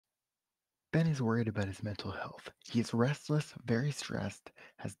Ben is worried about his mental health. He is restless, very stressed,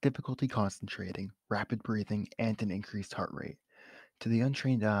 has difficulty concentrating, rapid breathing, and an increased heart rate. To the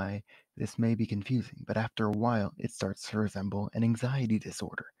untrained eye, this may be confusing, but after a while, it starts to resemble an anxiety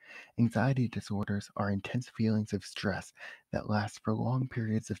disorder. Anxiety disorders are intense feelings of stress that last for long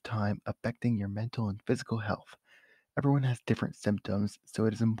periods of time, affecting your mental and physical health. Everyone has different symptoms, so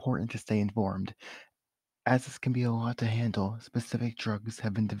it is important to stay informed. As this can be a lot to handle, specific drugs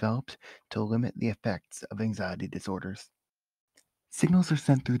have been developed to limit the effects of anxiety disorders. Signals are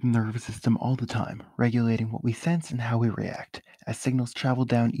sent through the nervous system all the time, regulating what we sense and how we react. As signals travel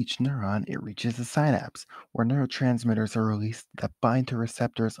down each neuron, it reaches a synapse, where neurotransmitters are released that bind to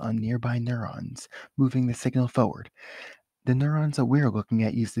receptors on nearby neurons, moving the signal forward. The neurons that we're looking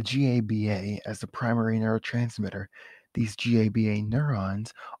at use the GABA as the primary neurotransmitter. These GABA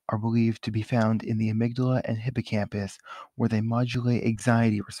neurons are believed to be found in the amygdala and hippocampus, where they modulate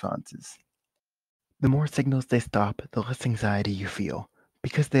anxiety responses. The more signals they stop, the less anxiety you feel.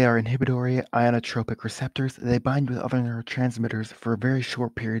 Because they are inhibitory ionotropic receptors, they bind with other neurotransmitters for very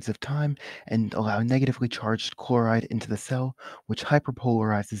short periods of time and allow negatively charged chloride into the cell, which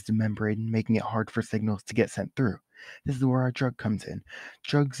hyperpolarizes the membrane, making it hard for signals to get sent through. This is where our drug comes in.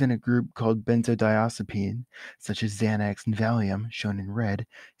 Drugs in a group called benzodiazepine, such as Xanax and Valium, shown in red,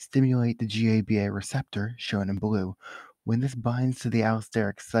 stimulate the GABA receptor, shown in blue. When this binds to the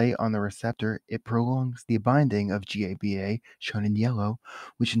allosteric site on the receptor, it prolongs the binding of GABA, shown in yellow,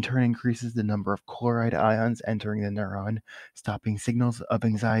 which in turn increases the number of chloride ions entering the neuron, stopping signals of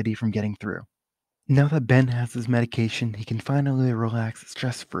anxiety from getting through. Now that Ben has his medication, he can finally relax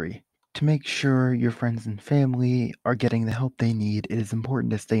stress-free. To make sure your friends and family are getting the help they need, it is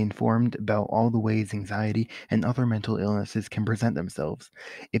important to stay informed about all the ways anxiety and other mental illnesses can present themselves.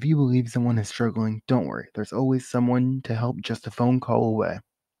 If you believe someone is struggling, don't worry. There's always someone to help just a phone call away.